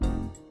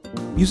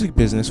Music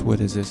Business,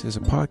 What Is This? Is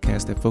a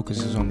podcast that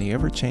focuses on the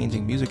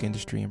ever-changing music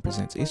industry and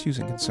presents issues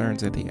and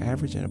concerns that the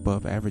average and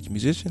above average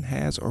musician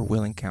has or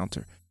will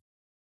encounter.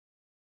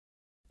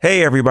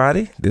 Hey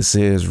everybody, this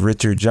is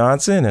Richard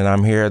Johnson and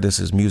I'm here. This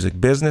is Music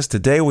Business.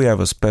 Today we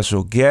have a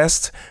special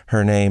guest.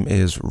 Her name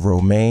is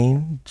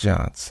Romaine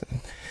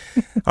Johnson.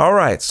 All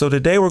right, so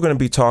today we're going to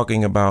be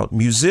talking about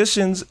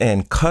musicians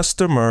and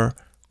customer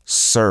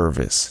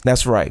service.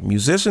 That's right,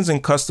 musicians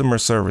and customer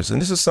service.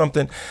 And this is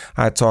something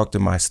I talk to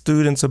my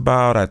students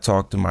about, I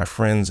talk to my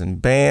friends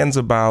and bands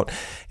about.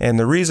 And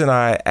the reason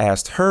I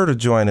asked her to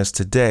join us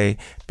today,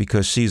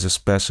 because she's a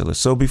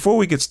specialist. So before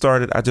we get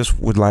started, I just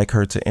would like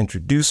her to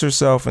introduce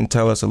herself and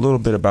tell us a little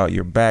bit about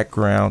your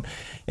background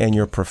and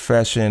your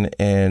profession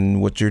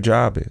and what your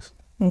job is.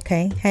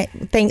 Okay. Hey,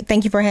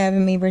 thank you for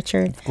having me,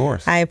 Richard. Of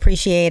course. I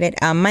appreciate it.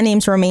 My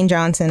name's Romaine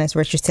Johnson, as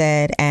Richard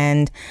said,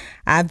 and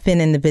I've been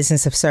in the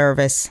business of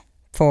service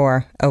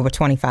for over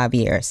 25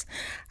 years.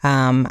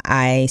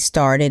 I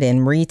started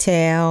in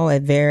retail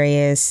at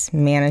various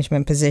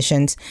management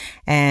positions,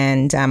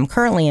 and I'm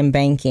currently in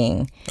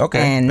banking.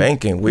 Okay, and,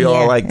 banking. We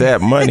all like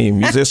that. Money.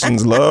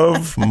 Musicians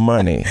love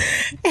money.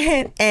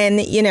 And,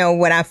 you know,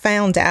 what I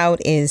found out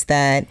is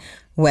that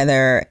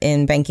whether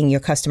in banking you're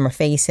customer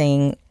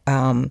facing,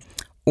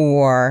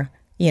 or,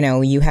 you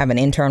know, you have an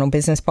internal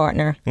business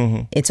partner,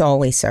 it's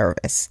always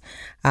service.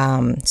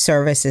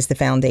 Service is the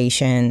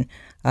foundation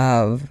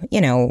of,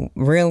 you know,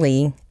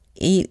 really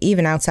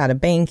even outside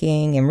of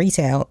banking and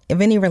retail,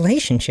 of any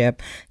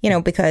relationship, you know,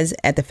 because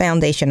at the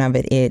foundation of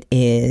it, it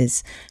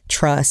is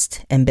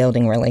trust and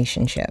building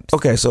relationships.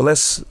 Okay, so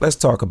let's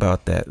talk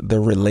about that, the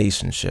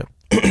relationship.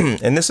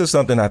 And this is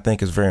something I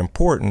think is very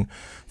important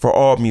for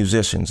all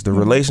musicians, the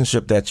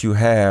relationship that you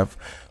have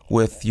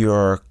with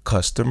your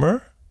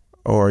customer,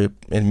 or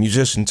in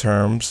musician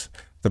terms,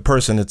 the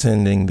person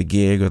attending the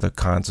gig or the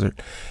concert,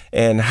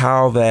 and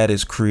how that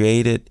is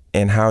created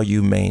and how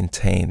you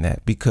maintain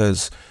that.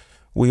 Because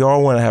we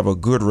all want to have a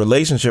good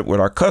relationship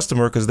with our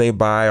customer because they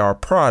buy our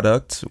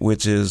product,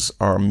 which is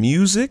our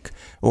music,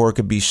 or it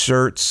could be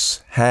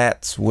shirts,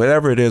 hats,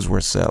 whatever it is we're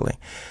selling.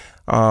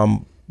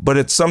 But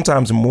it's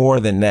sometimes more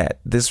than that.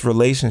 This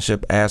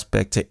relationship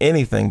aspect to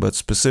anything, but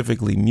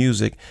specifically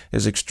music,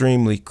 is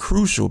extremely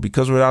crucial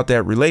because without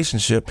that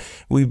relationship,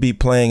 we'd be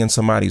playing in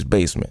somebody's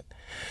basement.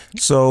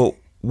 So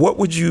what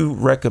would you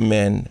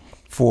recommend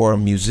for a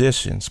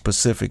musician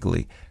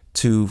specifically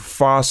to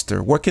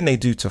foster? What can they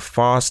do to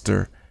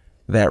foster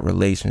that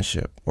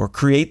relationship or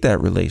create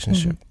that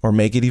relationship or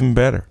make it even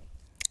better?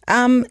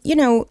 You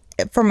know,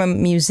 from a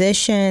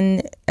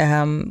musician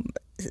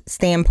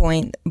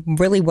standpoint,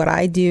 really what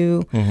I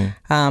do,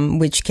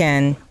 which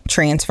can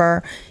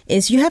transfer,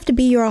 is you have to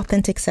be your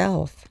authentic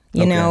self,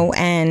 you know,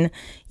 and,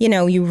 you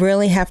know, you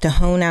really have to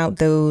hone out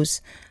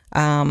those,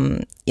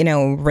 you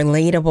know,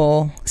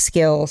 relatable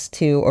skills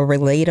to a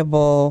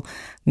relatable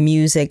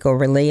music or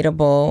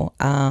relatable,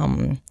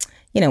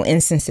 you know,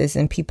 instances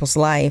in people's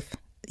life.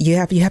 You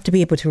have to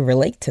be able to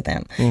relate to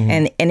them.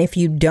 And if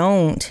you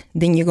don't,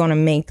 then you're going to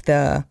make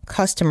the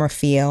customer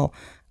feel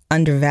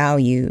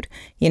undervalued.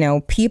 You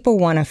know, people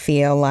want to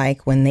feel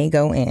like when they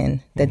go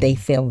in that they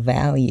feel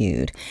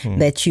valued,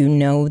 that you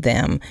know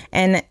them.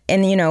 And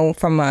you know,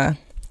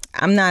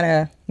 I'm not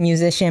a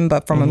musician,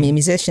 but from a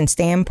musician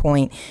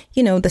standpoint,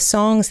 you know, the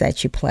songs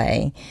that you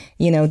play,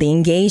 you know, the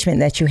engagement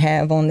that you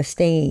have on the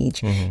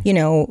stage, you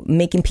know,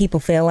 making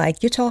people feel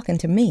like you're talking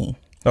to me.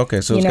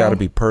 Okay, so it's got to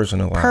be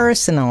personal.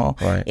 Personal.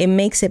 Right. It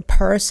makes it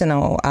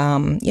personal.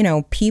 You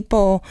know,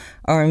 people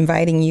are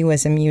inviting you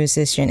as a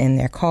musician in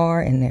their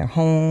car, in their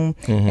home,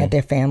 at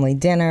their family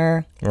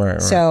dinner.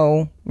 Right.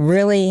 So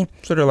really,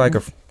 so they're like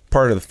a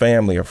part of the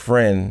family, a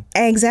friend.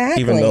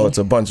 Exactly. Even though it's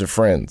a bunch of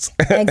friends.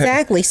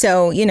 Exactly.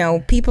 So, you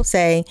know, people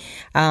say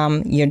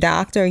your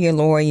doctor, your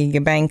lawyer,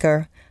 your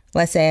banker.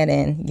 Let's add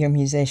in your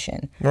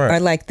musician, or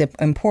like the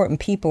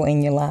important people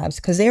in your lives,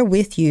 because they're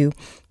with you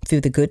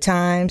through the good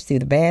times, through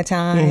the bad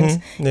times,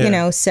 you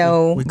know,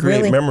 so we create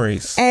really,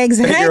 memories.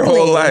 Exactly. Your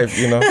whole life,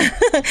 you know.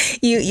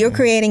 You're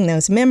creating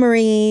those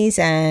memories,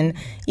 and,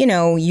 you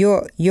know,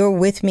 you're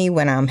with me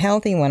when I'm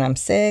healthy, when I'm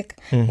sick,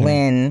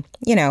 when,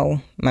 you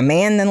know, my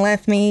man then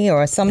left me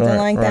or something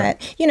like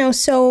that, you know,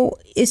 so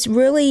it's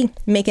really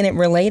making it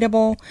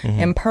relatable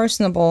and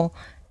personable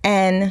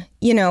and,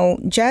 you know,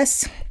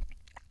 just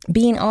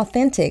being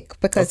authentic,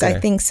 because I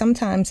think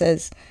sometimes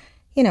as,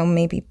 you know,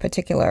 maybe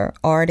particular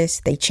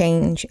artists, they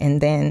change and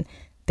then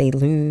they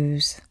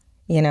lose,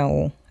 you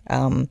know,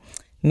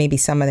 maybe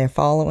some of their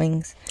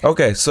followings.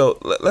 Okay, so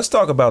let's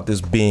talk about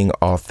this being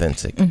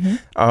authentic,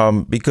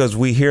 because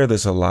we hear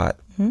this a lot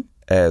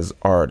as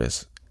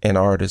artists, and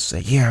artists say,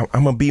 yeah,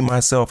 I'm going to be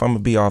myself, I'm going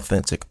to be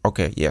authentic.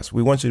 Okay, yes,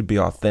 we want you to be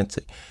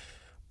authentic.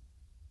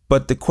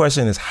 But the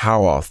question is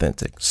how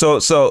authentic?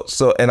 So,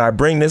 and I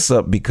bring this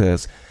up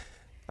because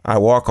I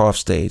walk off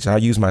stage, and I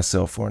use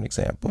myself for an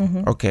example.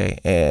 Okay.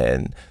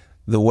 And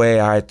the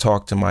way I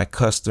talk to my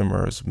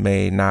customers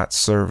may not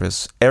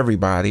service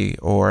everybody,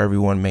 or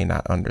everyone may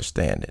not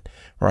understand it,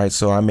 right?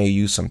 So I may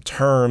use some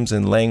terms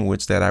and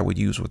language that I would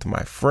use with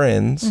my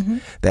friends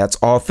that's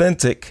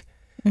authentic,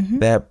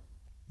 that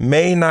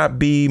may not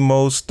be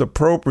most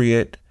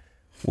appropriate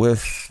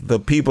with the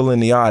people in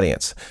the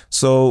audience.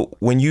 So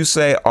when you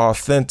say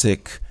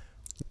authentic,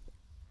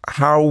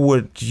 how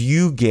would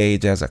you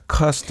gauge as a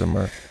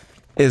customer,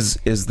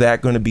 is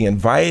that going to be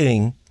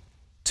inviting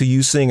to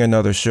you seeing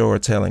another show or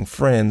telling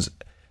friends,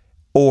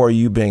 or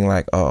you being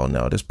like, oh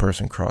no, this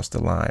person crossed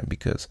the line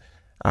because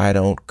I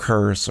don't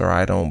curse, or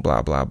I don't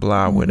blah, blah,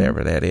 blah,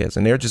 whatever that is.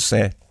 And they're just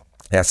saying,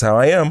 that's how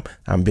I am.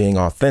 I'm being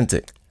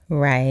authentic.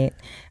 Right.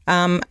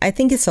 I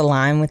think it's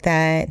aligned with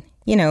that,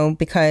 you know,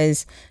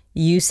 because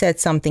you said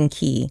something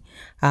key.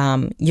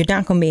 You're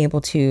not going to be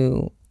able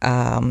to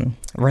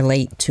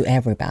relate to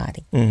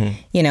everybody,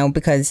 you know,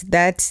 because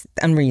that's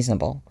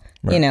unreasonable.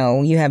 Right. You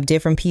know, you have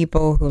different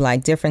people who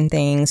like different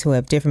things, who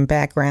have different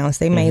backgrounds.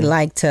 They may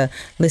like to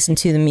listen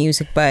to the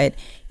music, but,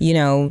 you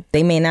know,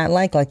 they may not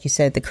like you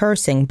said, the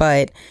cursing.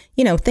 But,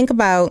 you know, think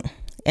about,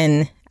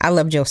 and I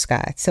love Jill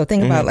Scott. So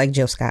think about like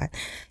Jill Scott.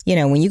 You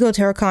know, when you go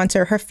to her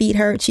concert, her feet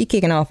hurt, she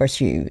kicking off her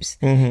shoes.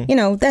 You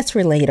know, that's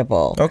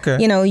relatable.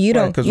 Okay. You know, you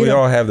don't. Because we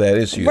all have that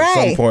issue at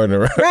some point.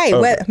 Right.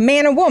 Well,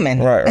 man or woman.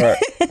 Right.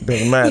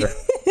 Doesn't matter.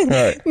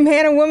 Right.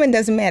 Man or woman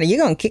doesn't matter.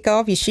 You're gonna kick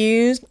off your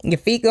shoes. Your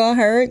feet gonna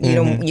hurt. You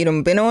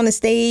don't been on the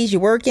stage.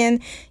 You're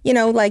working. You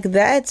know, like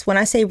that's when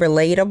I say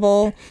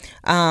relatable.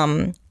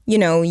 You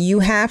know, you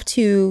have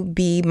to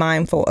be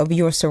mindful of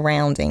your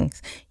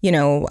surroundings. You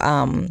know,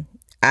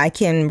 I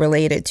can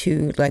relate it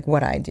to like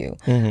what I do.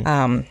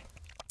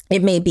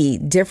 It may be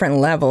different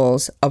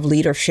levels of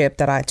leadership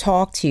that I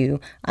talk to.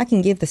 I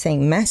can give the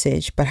same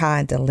message, but how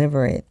I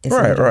deliver it is a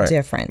little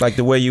different. Like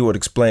the way you would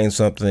explain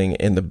something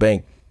in the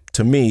bank,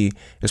 to me,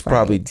 is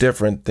probably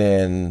different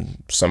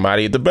than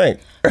somebody at the bank.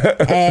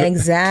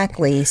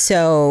 Exactly.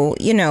 So,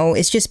 you know,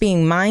 it's just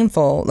being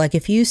mindful. Like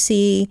if you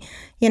see,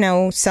 you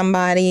know,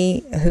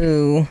 somebody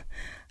who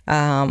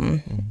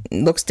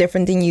looks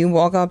different than you,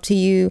 walk up to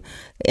you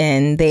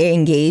and they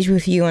engage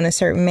with you in a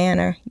certain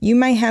manner, you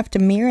might have to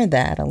mirror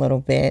that a little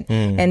bit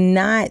and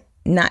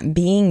not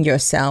being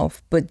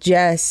yourself, but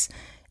just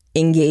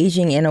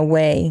engaging in a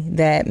way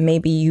that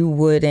maybe you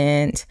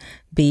wouldn't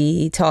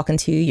be talking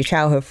to your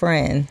childhood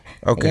friend.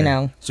 Okay. You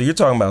know. So you're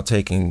talking about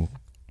taking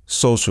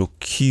social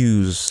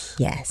cues.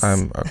 Yes.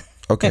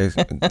 Okay,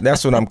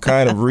 that's what I'm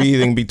kind of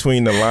reading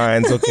between the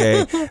lines.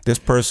 Okay, this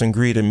person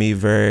greeted me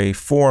very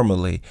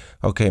formally.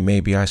 Okay,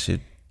 maybe I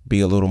should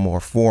be a little more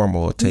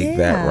formal or take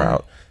that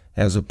route,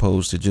 as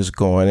opposed to just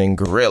going in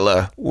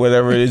guerrilla,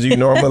 whatever it is you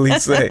normally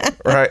say,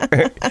 right?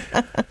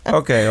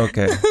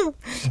 Okay.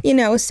 You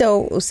know,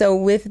 so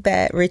with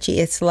that, Richie,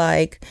 it's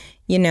like,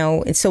 you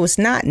know, so it's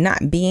not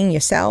being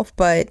yourself,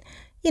 but,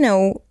 you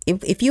know,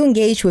 if you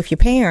engage with your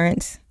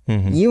parents,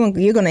 you're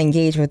going to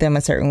engage with them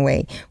a certain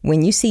way.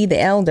 When you see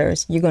the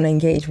elders, you're going to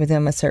engage with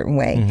them a certain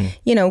way,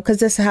 you know, because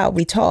that's how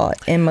we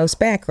taught in most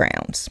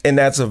backgrounds. And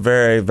that's a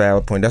very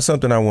valid point. That's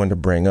something I wanted to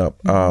bring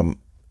up.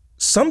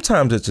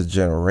 Sometimes it's a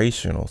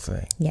generational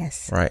thing.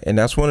 Yes. Right. And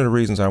that's one of the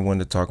reasons I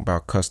wanted to talk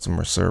about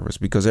customer service,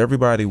 because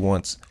everybody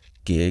wants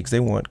gigs. They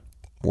want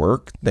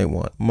work. They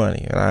want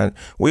money. And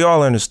we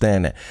all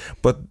understand that.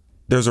 But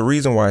there's a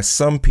reason why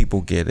some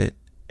people get it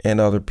and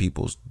other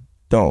people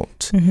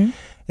don't.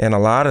 And a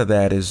lot of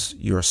that is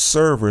your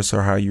service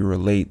or how you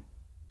relate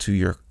to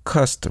your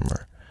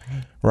customer,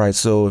 right?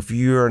 So if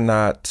you're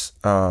not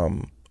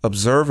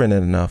observant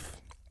enough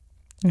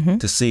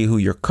to see who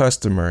your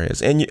customer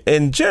is,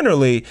 and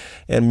generally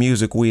in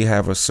music, we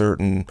have a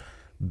certain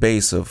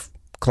base of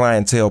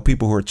clientele,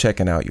 people who are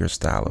checking out your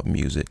style of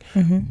music.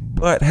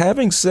 But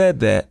having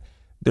said that,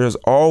 there's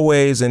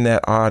always in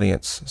that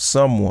audience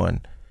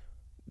someone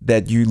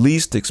that you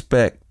least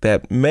expect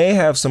that may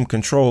have some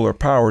control or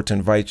power to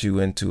invite you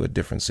into a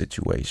different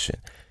situation,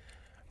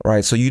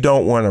 right? So you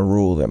don't want to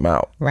rule them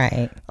out.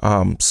 Right.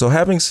 So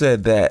having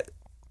said that,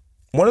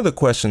 one of the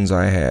questions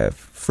I have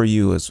for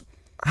you is,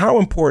 how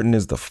important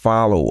is the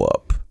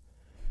follow-up?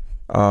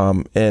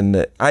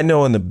 And I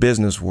know in the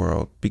business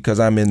world, because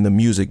I'm in the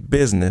music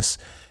business,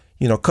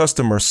 you know,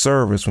 customer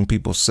service, when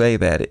people say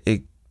that,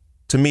 it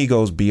to me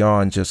goes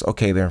beyond just,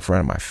 okay, they're in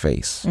front of my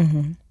face.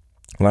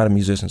 A lot of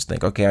musicians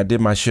think, okay, I did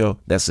my show,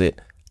 that's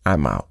it,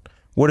 I'm out.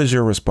 What is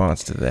your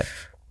response to that?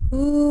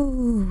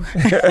 Ooh.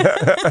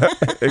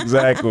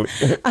 Exactly.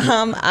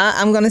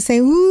 I'm going to say,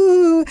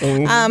 ooh.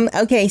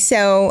 Okay,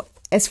 so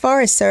as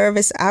far as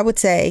service, I would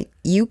say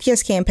you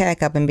just can't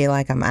pack up and be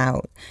like, I'm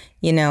out.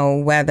 You know,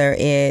 whether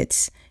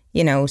it's,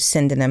 you know,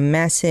 sending a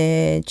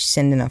message,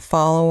 sending a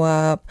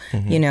follow-up,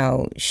 you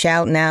know,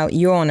 shouting out,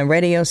 you're on a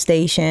radio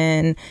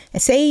station.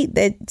 And say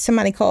that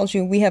somebody calls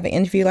you, we have an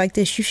interview like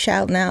this, you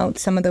shouting out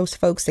some of those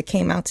folks that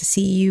came out to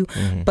see you.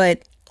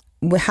 But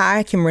how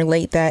I can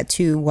relate that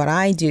to what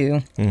I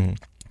do,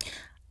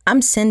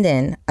 I'm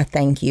sending a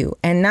thank you,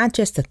 and not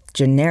just a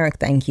generic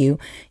thank you.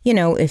 You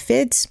know, if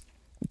it's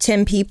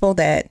 10 people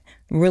that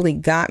really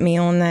got me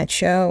on that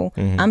show,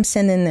 I'm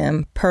sending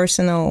them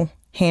personal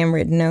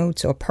handwritten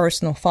notes or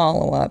personal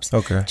follow-ups,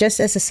 Okay. just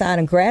as a sign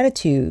of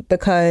gratitude,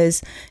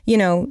 because,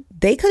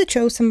 they could have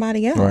chose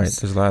somebody else. Right.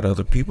 There's a lot of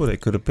other people they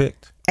could have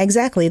picked.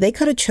 Exactly. They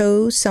could have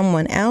chose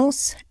someone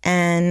else.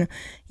 And,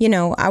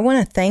 I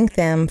want to thank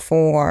them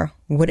for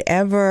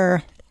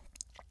whatever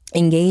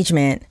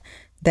engagement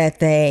that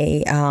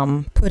they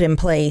put in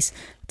place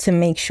to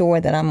make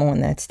sure that I'm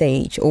on that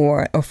stage.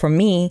 Or for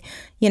me,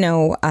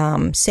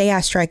 say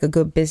I strike a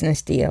good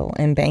business deal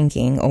in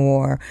banking,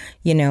 or,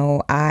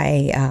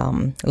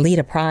 I lead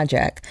a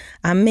project.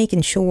 I'm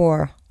making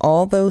sure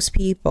all those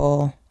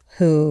people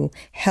who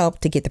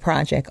helped to get the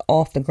project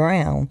off the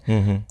ground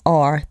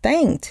are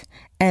thanked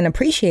and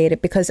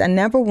appreciated, because I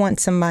never want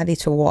somebody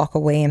to walk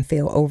away and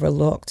feel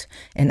overlooked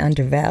and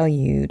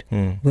undervalued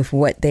with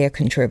what they're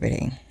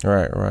contributing.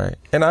 Right.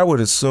 And I would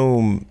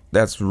assume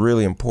that's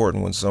really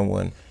important when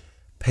someone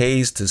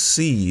pays to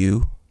see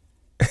you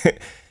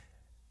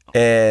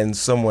and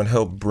someone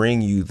helped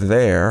bring you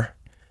there,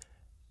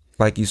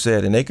 like you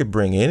said, and they could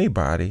bring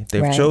anybody.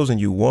 They've Right. chosen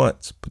you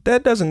once, but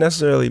that doesn't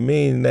necessarily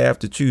mean they have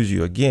to choose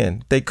you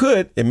again. They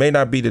could. It may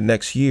not be the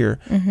next year.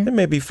 It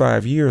may be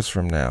 5 years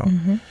from now.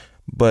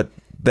 But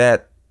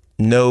that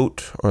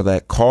note or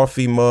that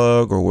coffee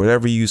mug or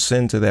whatever you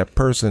send to that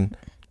person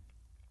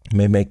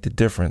may make the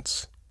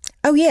difference.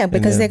 Oh, yeah,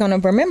 because they're going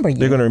to remember you.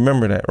 They're going to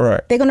remember that,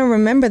 right? They're going to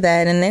remember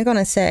that, and they're going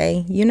to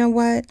say, you know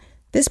what?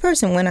 This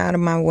person went out of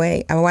my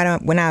way,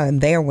 went out of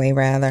their way,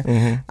 rather,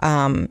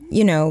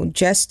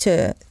 just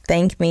to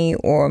thank me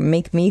or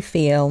make me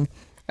feel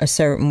a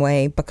certain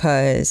way,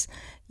 because,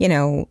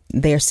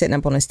 they're sitting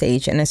up on a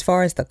stage. And as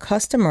far as the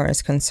customer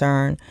is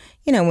concerned,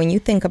 when you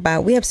think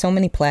about, we have so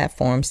many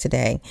platforms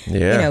today,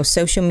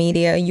 social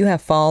media, you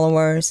have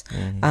followers,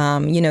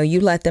 you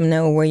let them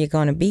know where you're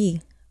going to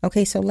be.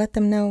 Okay, so let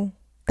them know.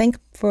 Thank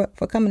for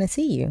coming to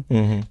see you.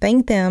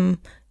 Thank them,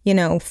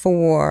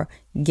 for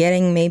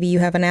getting, maybe you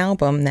have an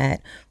album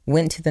that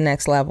went to the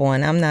next level,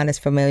 and I'm not as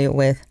familiar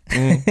with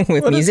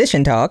with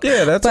musician talk.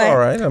 Yeah, that's all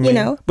right. I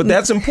mean, but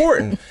that's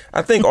important.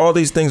 I think all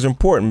these things are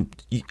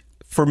important.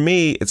 For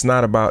me, it's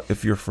not about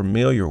if you're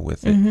familiar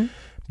with it,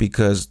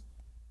 because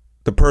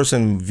the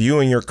person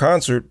viewing your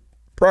concert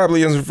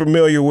probably isn't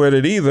familiar with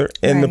it either.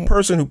 And the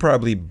person who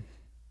probably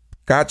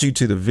got you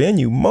to the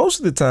venue most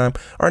of the time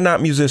are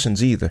not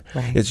musicians either.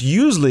 Right. It's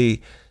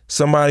usually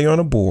somebody on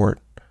a board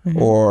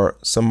or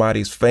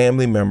somebody's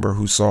family member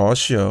who saw a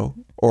show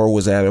or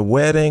was at a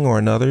wedding or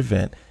another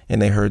event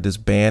and they heard this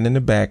band in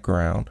the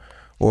background,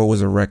 or it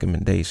was a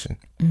recommendation.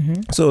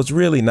 So it's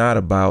really not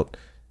about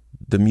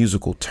the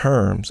musical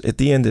terms. At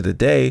the end of the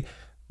day,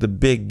 the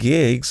big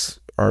gigs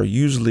are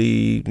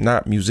usually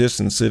not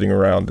musicians sitting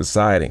around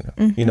deciding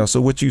them.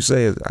 So what you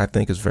say is, I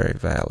think, is very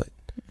valid.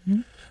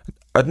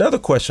 Another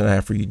question I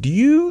have for you: do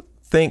you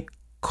think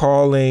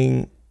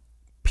calling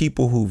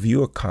people who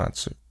view a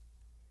concert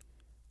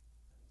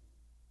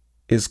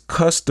is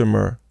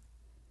customer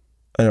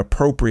an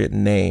appropriate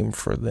name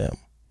for them?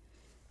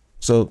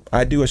 So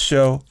I do a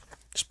show,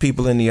 there's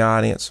people in the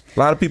audience. A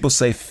lot of people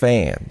say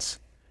fans,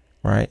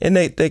 right? And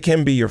they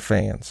can be your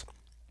fans.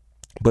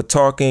 But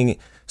talking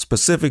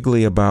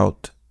specifically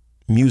about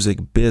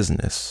music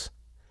business,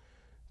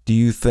 do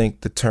you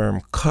think the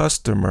term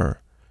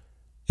customer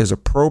is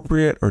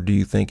appropriate, or do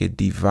you think it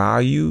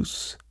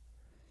devalues?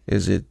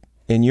 Is it,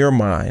 in your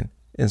mind,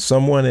 and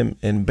someone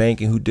in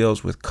banking who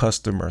deals with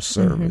customer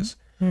service,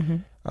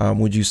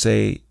 would you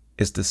say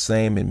it's the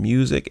same in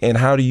music? And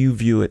how do you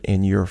view it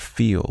in your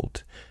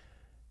field?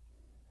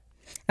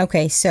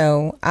 Okay,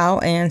 so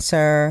I'll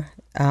answer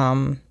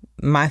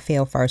my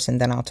field first, and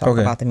then I'll talk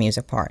about the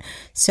music part.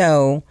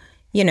 So,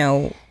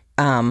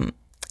 in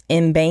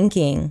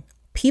banking,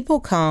 people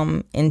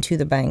come into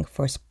the bank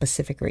for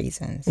specific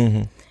reasons.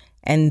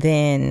 And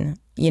then,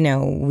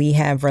 we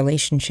have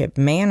relationship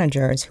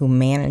managers who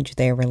manage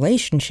their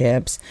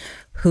relationships,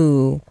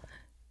 who,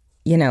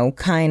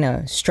 kind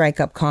of strike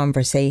up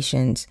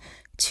conversations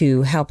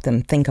to help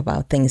them think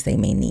about things they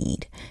may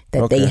need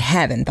that they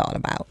haven't thought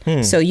about.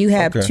 So you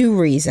have two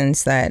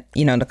reasons that,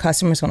 the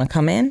customer's going to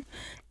come in,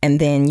 and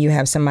then you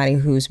have somebody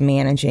who's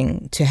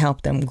managing to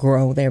help them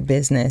grow their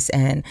business,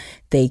 and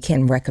they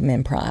can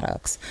recommend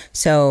products.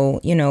 So,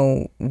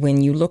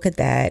 when you look at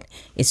that,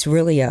 it's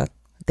really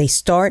they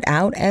start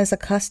out as a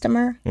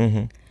customer,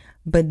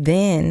 but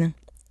then,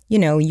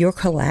 you're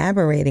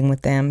collaborating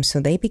with them,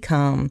 so they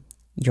become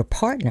your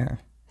partner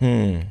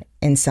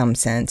in some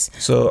sense.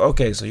 So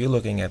you're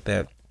looking at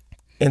that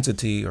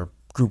entity or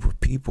group of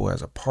people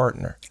as a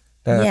partner.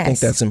 And I think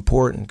that's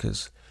important,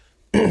 because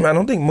I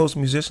don't think most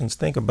musicians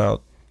think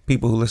about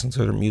people who listen to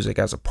their music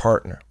as a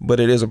partner, but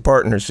it is a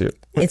partnership.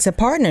 It's a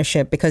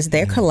partnership because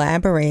they're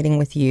collaborating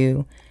with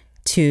you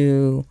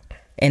to,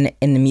 in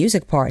the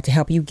music part, to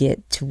help you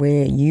get to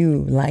where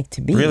you like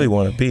to be. Really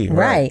want to be.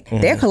 Right.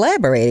 They're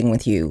collaborating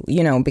with you,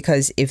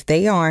 because if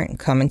they aren't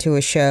coming to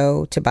a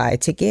show to buy a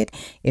ticket,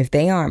 if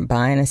they aren't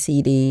buying a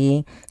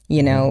CD,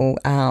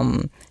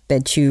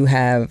 that you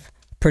have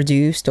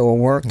produced or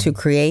worked to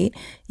create,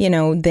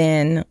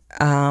 then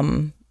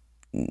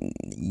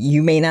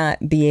you may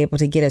not be able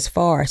to get as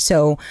far.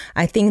 So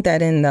I think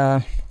that in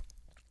the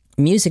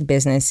music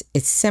business,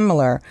 it's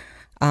similar.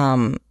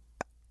 I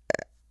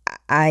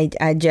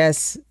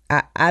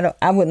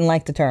wouldn't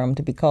like the term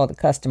to be called a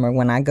customer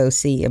when I go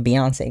see a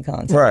Beyonce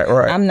concert.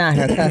 Right. I'm not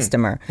her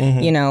customer.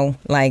 You know,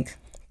 like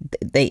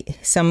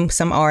some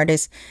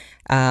artists,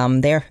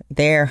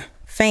 their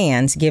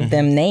fans give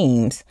them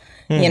names.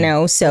 You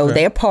know, so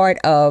they're part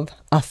of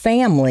a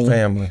family.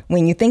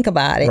 When you think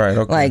about it, right,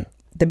 okay. Like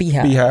the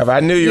Beehive. Beehive.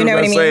 I knew you were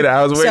going to say that.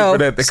 I was waiting for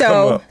that to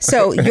come up.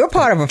 So you're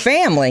part of a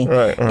family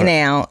right.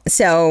 now.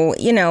 So,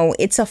 you know,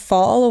 it's a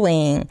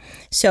following.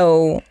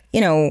 So,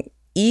 you know,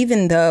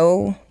 even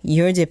though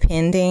you're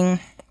depending,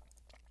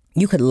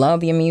 you could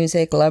love your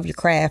music, love your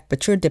craft,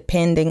 but you're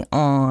dependent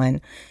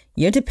upon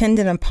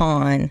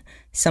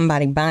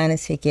somebody buying a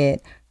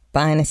ticket,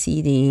 buying a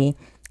CD,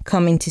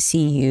 coming to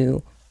see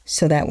you,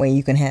 so that way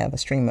you can have a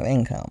stream of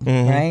income,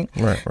 right?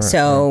 Right.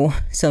 So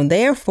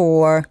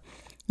therefore,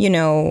 you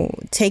know,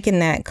 taking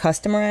that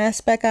customer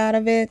aspect out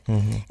of it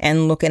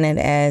and looking at it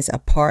as a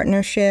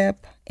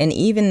partnership, and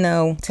even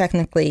though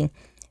technically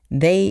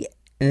they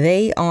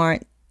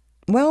aren't,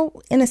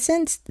 well, in a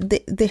sense,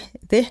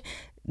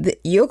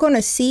 you're going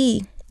to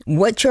see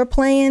what you're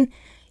playing.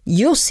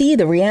 You'll see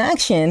the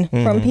reaction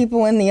from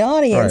people in the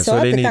audience. Right. So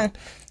they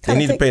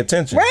need to pay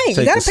attention. Right.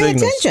 You got to pay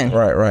attention.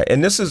 Right.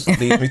 And this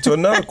leads me to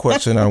another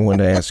question I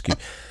wanted to ask you.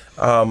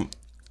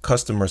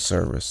 Customer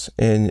service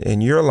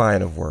in your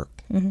line of work.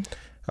 And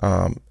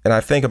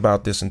I think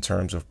about this in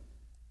terms of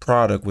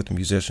product with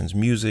musicians,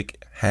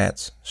 music,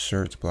 hats,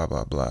 shirts, blah,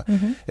 blah, blah.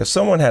 If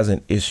someone has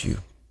an issue,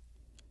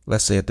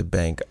 let's say at the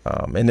bank,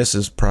 and this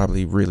is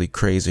probably really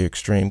crazy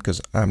extreme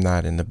because I'm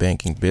not in the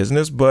banking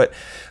business, but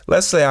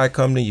let's say I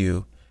come to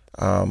you,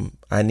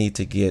 I need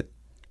to get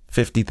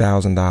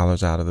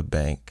 $50,000 out of the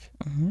bank.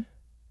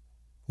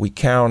 We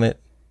count it.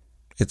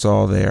 It's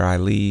all there. I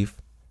leave.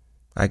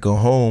 I go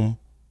home.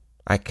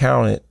 I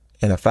count it,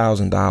 and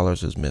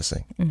 $1,000 is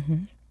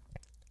missing.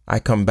 I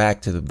come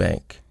back to the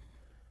bank.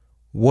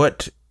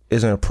 What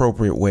is an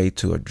appropriate way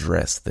to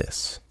address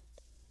this?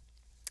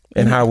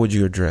 And how would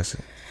you address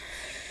it?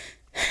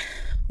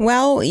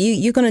 Well,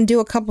 you're going to do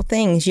a couple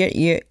things.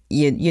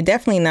 You're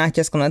definitely not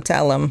just going to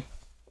tell them,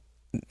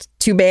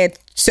 too bad,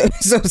 so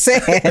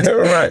sad.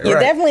 You're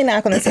definitely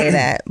not going to say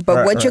that.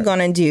 But what you're going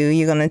to do,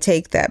 you're going to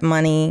take that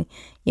money,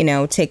 you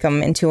know, take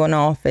them into an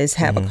office,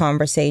 have a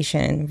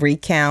conversation,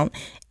 recount.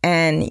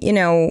 And, you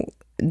know,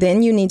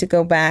 then you need to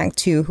go back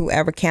to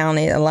whoever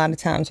counted. A lot of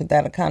times with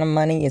that kind of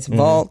money, it's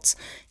vaults.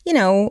 You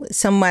know,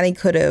 somebody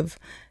could have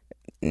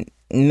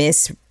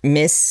wrapped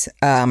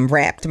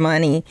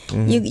money.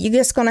 You're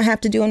just going to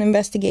have to do an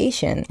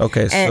investigation.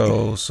 Okay,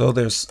 so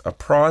there's a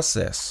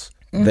process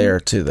there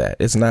to that.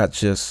 It's not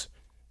just,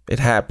 it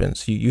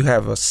happens. You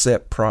have a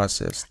set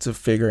process to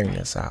figuring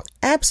this out.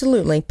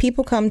 Absolutely.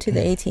 People come to the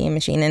ATM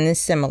machine, and it's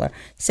similar.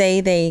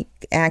 Say they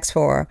ask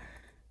for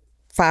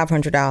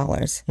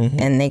 $500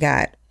 and they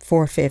got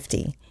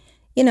 $450.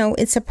 You know,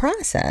 it's a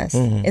process.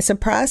 It's a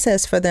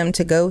process for them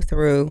to go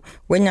through.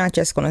 We're not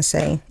just going to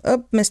say,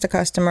 "Oh, Mr.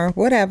 Customer,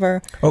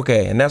 whatever."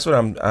 Okay, and that's what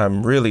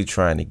I'm really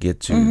trying to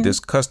get to.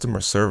 This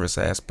customer service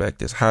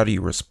aspect is, how do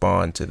you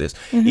respond to this?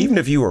 Even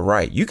if you were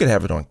right, you could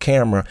have it on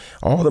camera.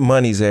 All the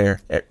money's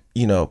there,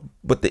 you know.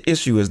 But the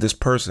issue is, this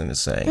person is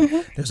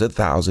saying there's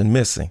 1,000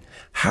 missing.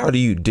 How do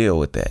you deal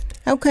with that?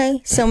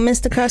 Okay, so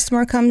Mr.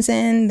 Customer comes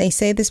in. They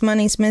say this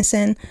money's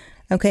missing.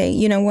 Okay,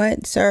 you know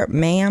what, sir,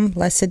 ma'am,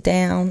 let's sit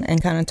down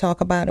and kind of talk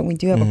about it. We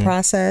do have a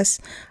process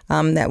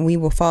that we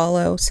will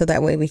follow, so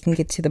that way we can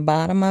get to the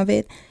bottom of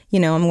it. You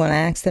know, I'm going to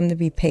ask them to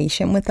be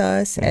patient with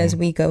us as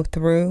we go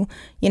through,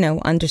 you know,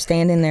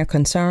 understanding their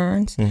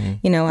concerns.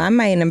 You know, I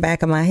might in the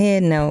back of my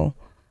head know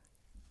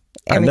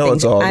everything. I know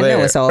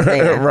it's all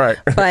there. Right.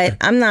 But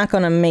I'm not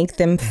going to make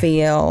them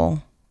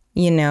feel,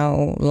 you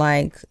know,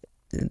 like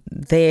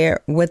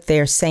what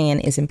they're saying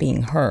isn't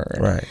being heard.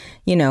 Right.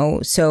 You know,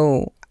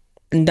 so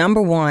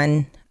number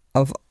one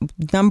and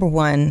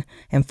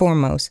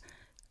foremost,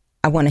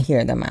 I want to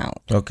hear them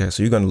out. Okay,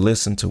 so you're going to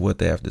listen to what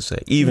they have to say,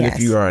 even if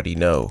you already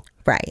know.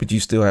 Right. But you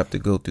still have to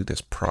go through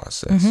this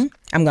process.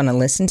 I'm going to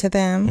listen to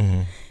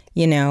them,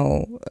 you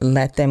know,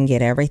 let them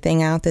get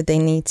everything out that they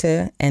need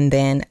to, and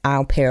then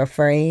I'll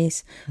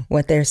paraphrase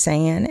what they're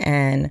saying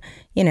and,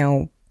 you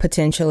know,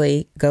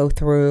 potentially go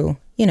through,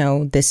 you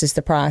know, this is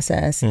the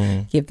process,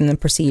 give them the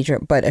procedure,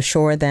 but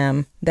assure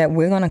them that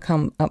we're going to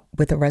come up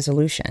with a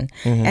resolution.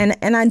 And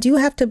I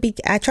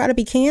try to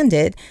be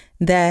candid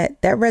that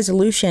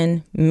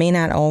resolution may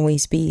not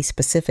always be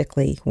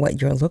specifically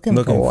what you're looking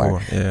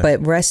for.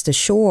 But rest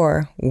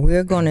assured,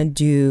 we're going to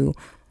do,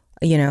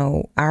 you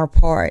know, our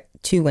part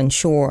to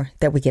ensure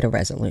that we get a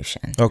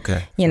resolution.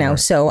 Okay. You know,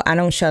 so I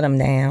don't shut them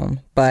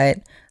down, but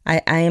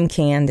I am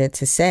candid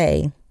to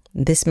say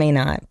this may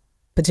not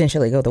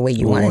potentially go the way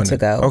you want it to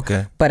go.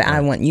 Okay. But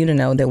I want you to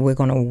know that we're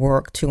going to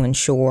work to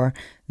ensure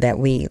that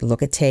we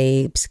look at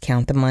tapes,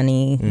 count the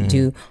money,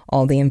 do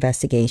all the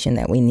investigation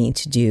that we need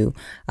to do,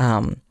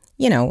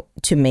 you know,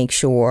 to make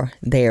sure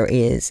there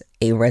is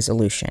a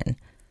resolution.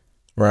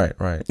 Right.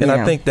 And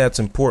I think that's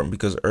important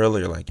because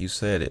earlier, like you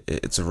said,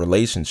 it's a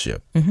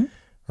relationship,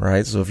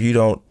 right? So if you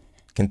don't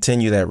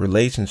continue that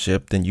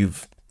relationship, then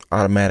you've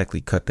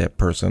automatically cut that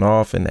person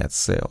off, and that's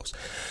sales.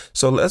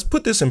 So let's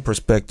put this in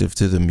perspective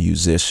to the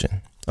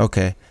musician.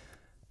 Okay.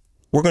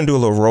 We're going to do a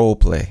little role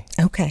play.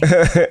 Okay.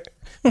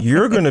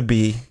 You're going to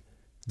be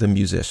the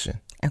musician.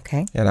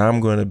 Okay. And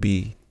I'm going to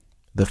be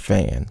the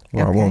fan.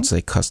 Well, I won't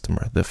say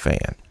customer, the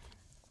fan.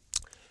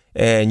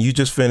 And you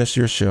just finished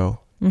your show.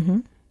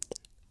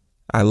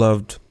 I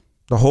loved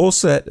the whole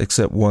set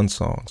except one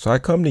song. So I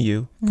come to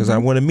you because I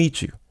want to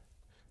meet you.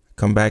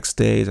 Come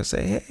backstage. I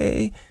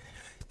say,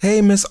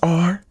 hey, Miss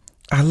R,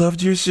 I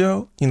loved your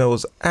show. You know, it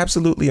was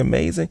absolutely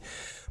amazing.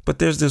 But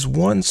there's this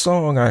one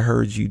song I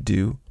heard you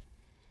do,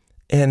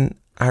 and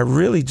I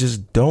really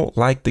just don't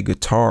like the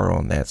guitar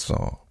on that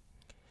song.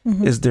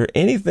 Is there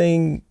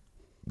anything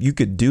you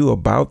could do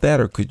about that,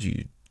 or could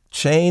you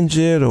change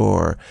it,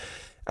 or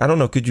I don't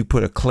know, could you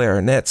put a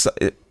clarinet?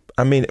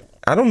 I mean,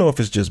 I don't know if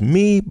it's just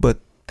me, but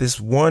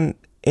this one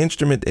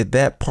instrument at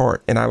that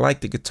part, and I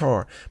like the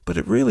guitar, but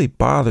it really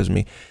bothers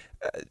me.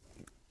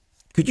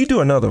 Could you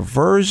do another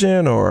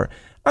version, or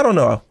I don't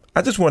know.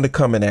 I just wanted to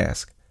come and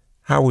ask,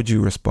 how would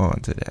you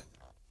respond to that?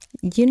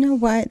 You know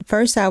what?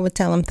 First, I would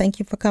tell him, thank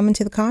you for coming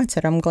to the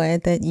concert. I'm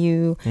glad that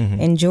you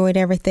enjoyed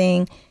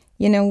everything.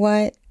 You know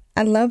what?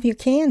 I love your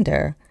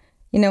candor.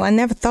 You know, I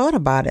never thought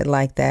about it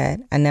like that.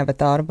 I never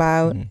thought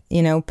about,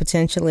 you know,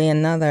 potentially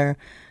another,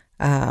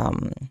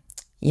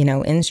 you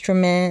know,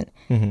 instrument,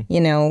 you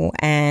know,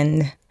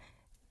 and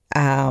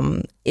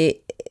I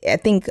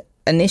think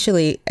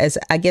initially, as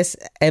I guess,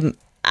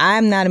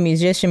 I'm not a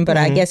musician, but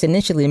I guess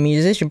initially a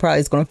musician probably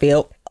is going to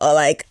feel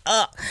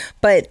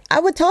but I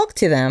would talk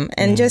to them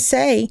and just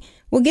say,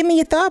 well, give me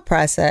your thought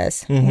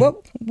process.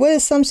 What are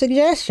some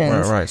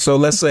suggestions? Right. So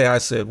let's say I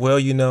said, well,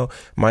 you know,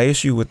 my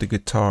issue with the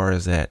guitar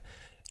is that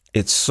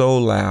it's so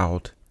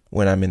loud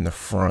when I'm in the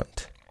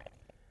front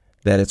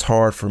that it's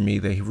hard for me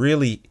to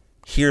really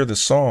hear the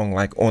song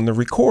like on the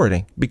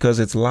recording because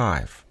it's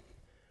live.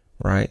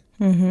 Right.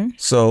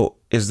 So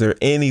is there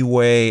any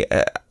way,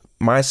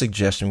 my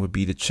suggestion would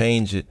be to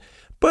change it,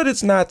 but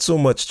it's not so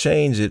much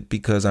change it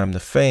because I'm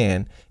the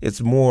fan. It's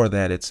more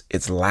that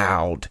it's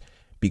loud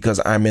because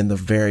I'm in the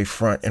very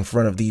front, in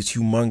front of these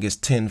humongous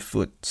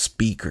 10-foot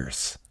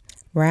speakers.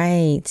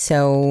 Right.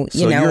 So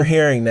you're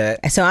hearing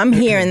that. So I'm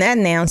hearing that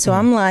now. So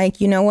I'm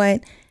like, you know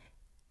what?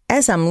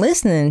 As I'm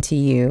listening to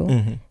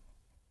you,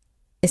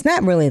 it's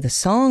not really the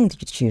song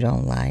that you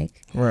don't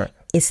like. Right.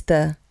 It's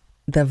the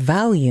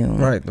volume.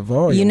 Right, the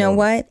volume. You know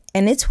what?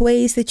 And it's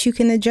ways that you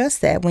can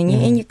adjust that. When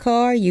you're in your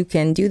car, you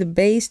can do the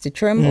bass, the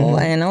tremble,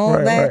 and all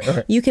that.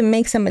 Right. You can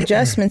make some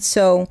adjustments.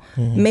 So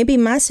maybe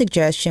my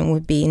suggestion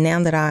would be,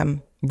 now that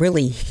I'm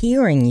really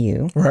hearing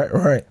you,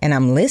 right, and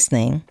I'm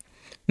listening,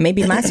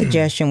 maybe my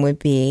suggestion would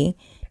be,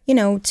 you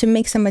know, to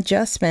make some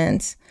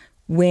adjustments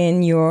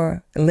when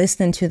you're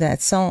listening to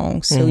that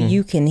song, so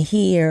you can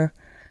hear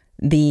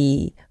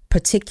the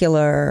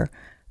particular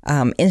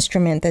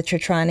instrument that you're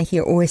trying to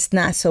hear, or it's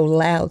not so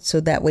loud, so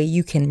that way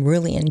you can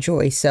really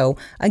enjoy. So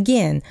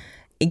again,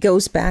 it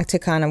goes back to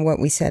kind of what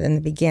we said in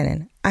the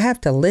beginning. I have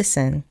to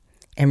listen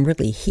and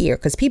really hear,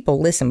 because people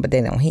listen but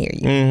they don't hear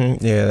you.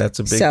 Yeah, that's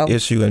a big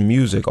issue in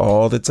music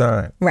all the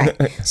time. Right.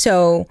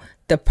 So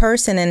the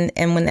person,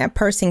 and when that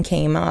person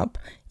came up,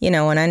 you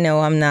know, and I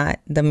know I'm not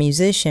the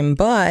musician,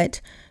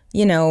 but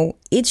you know,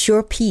 it's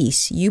your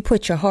piece. You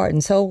put your heart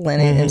and soul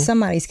in it. If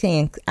somebody's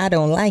saying, I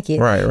don't like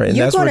it. Right. And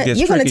you're that's where it gets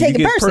tricky. Take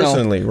you it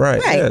personally.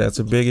 Right. Yeah, that's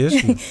a big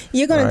issue.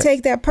 You're going to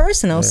take that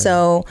personal. Yeah.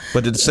 So,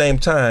 but at the same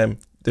time,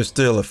 they're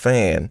still a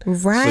fan.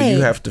 Right. So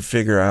you have to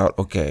figure out,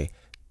 okay,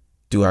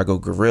 do I go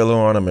gorilla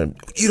on them and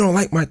you don't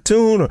like my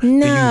tune, or do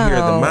you hear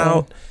them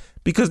out?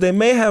 Because they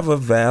may have a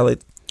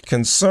valid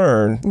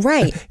concern,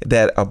 right,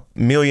 that a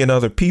million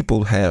other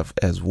people have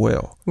as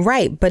well.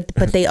 Right, but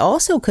they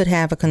also could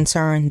have a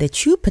concern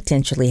that you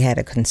potentially had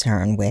a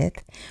concern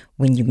with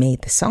when you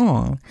made the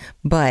song,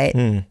 but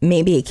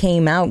maybe it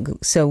came out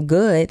so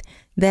good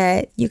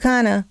that you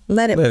kind of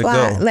let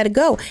it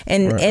go.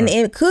 And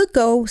it could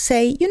go,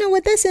 say, you know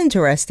what, that's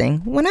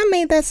interesting. When I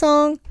made that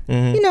song,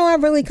 you know, I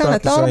really kind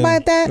of thought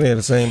about that. Yeah,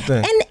 the same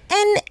thing.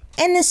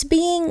 And it's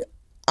being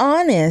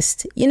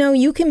honest. You know,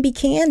 you can be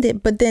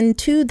candid, but then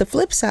too, the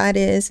flip side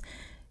is,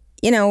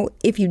 you know,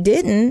 if you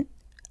didn't,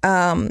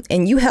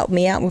 and you helped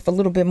me out with a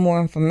little bit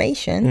more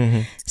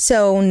information.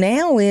 So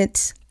now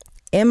it's,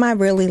 am I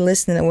really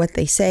listening to what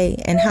they say?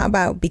 And how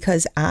about,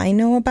 because I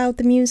know about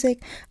the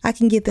music, I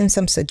can give them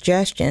some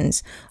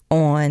suggestions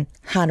on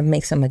how to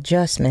make some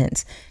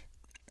adjustments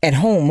at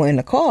home or in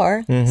the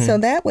car. So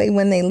that way,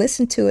 when they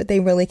listen to it, they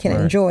really can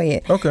enjoy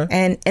it. Okay.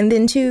 And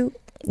then too,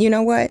 you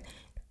know what?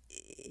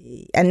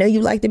 I know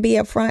you like to be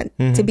up front,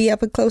 to be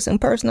up close and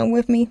personal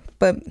with me,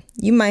 but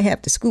you might have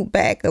to scoot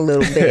back a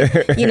little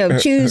bit. You know,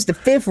 choose the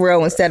fifth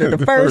row instead of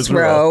the first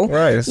row.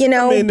 Right. You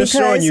know, I mean, because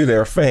they're showing you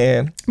they're a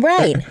fan.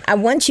 Right. I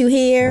want you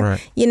here,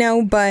 you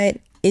know, but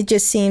it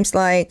just seems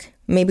like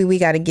maybe we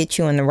got to get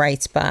you in the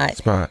right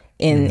spot.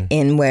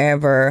 In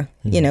wherever,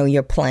 you know,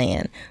 you're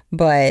playing.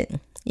 But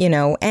you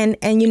know, and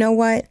you know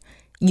what?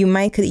 You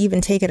might could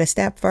even take it a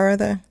step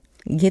further,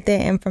 get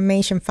that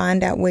information,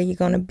 find out where you're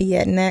going to be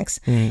at next.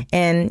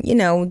 And, you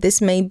know,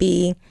 this may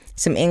be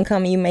some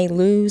income you may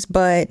lose,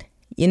 but,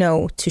 you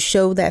know, to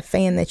show that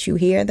fan that you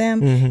hear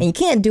them. And you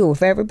can't do it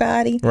with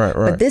everybody. Right.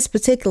 But this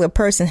particular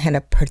person had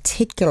a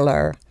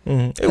particular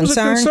concern. It was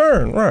a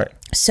concern, right.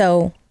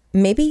 So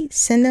maybe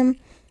send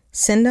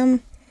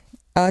them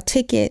a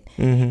ticket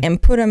and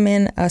put them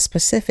in a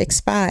specific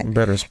spot.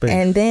 Better space.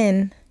 And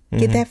then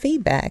get that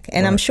feedback.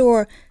 And I'm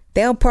sure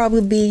they'll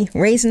probably be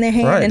raising their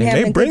hand and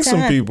having a good time.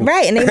 Some people.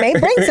 Right, and they may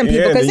bring some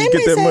people because they may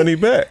get their say, money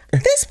back.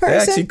 This person they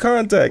actually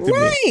contacted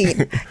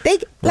me. They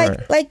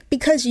like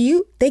because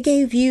they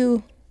gave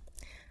you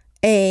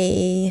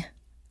a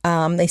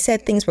they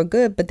said things were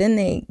good, but then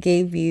they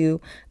gave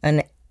you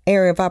an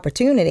area of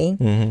opportunity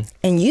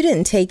and you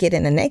didn't take it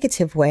in a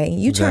negative way.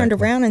 You turned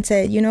around and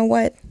said, you know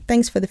what?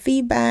 Thanks for the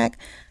feedback.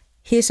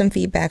 Here's some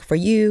feedback for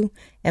you.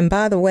 And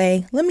by the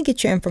way, let me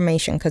get your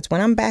information because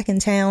when I'm back in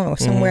town or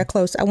somewhere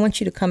close, I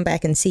want you to come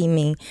back and see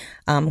me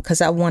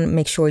because I want to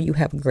make sure you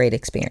have a great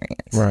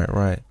experience.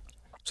 Right.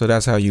 So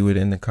that's how you would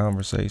end the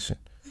conversation.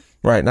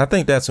 Right. And I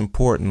think that's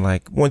important.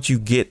 Like once you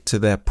get to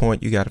that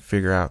point, you got to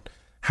figure out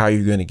how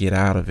you're going to get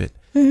out of it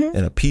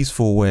in a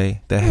peaceful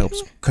way that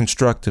helps,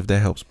 constructive, that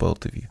helps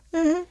both of you.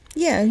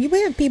 Yeah, you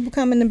had people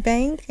come in the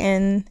bank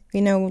and,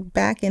 you know,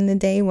 back in the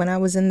day when I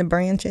was in the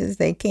branches,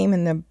 they came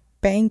in the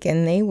bank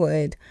and they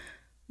would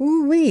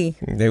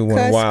they want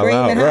to wild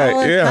out,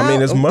 right? Yeah, I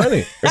mean it's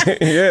money.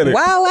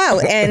 Wild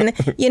out, and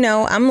you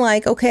know I'm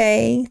like,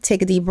 okay,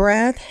 take a deep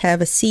breath, have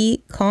a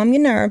seat, calm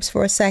your nerves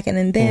for a second,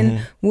 and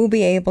then we'll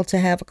be able to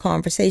have a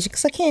conversation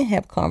because I can't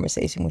have a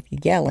conversation with you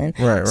yelling.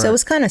 Right. So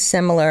it's kind of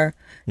similar,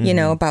 you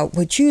know, about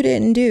what you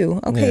didn't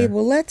do. Okay,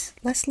 well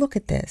let's look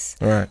at this.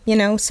 Right. You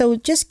know, so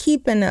just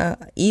keeping a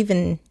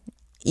even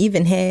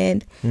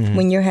head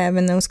when you're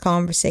having those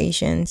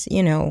conversations,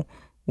 you know,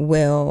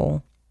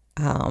 will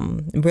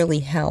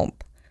really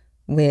help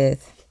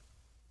with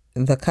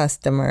the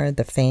customer,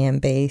 the fan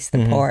base,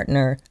 the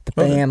partner, the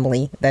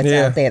family that's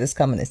out there that's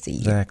coming to see you.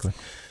 Exactly.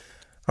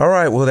 All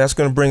right. Well, that's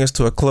going to bring us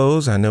to a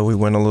close. I know we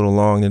went a little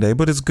long today,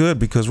 but it's good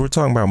because we're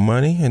talking about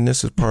money and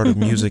this is part of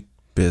music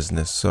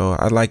business. So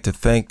I'd like to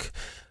thank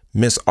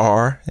Miss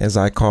R, as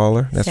I call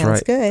her. That's Sounds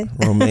right. Good.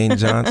 Romaine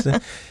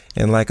Johnson.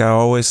 And like I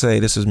always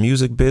say, this is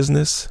music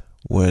business.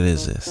 What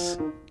is this?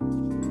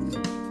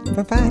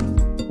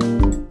 Bye-bye.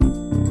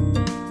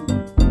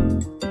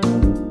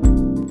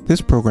 This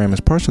program is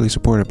partially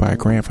supported by a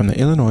grant from the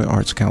Illinois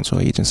Arts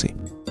Council Agency.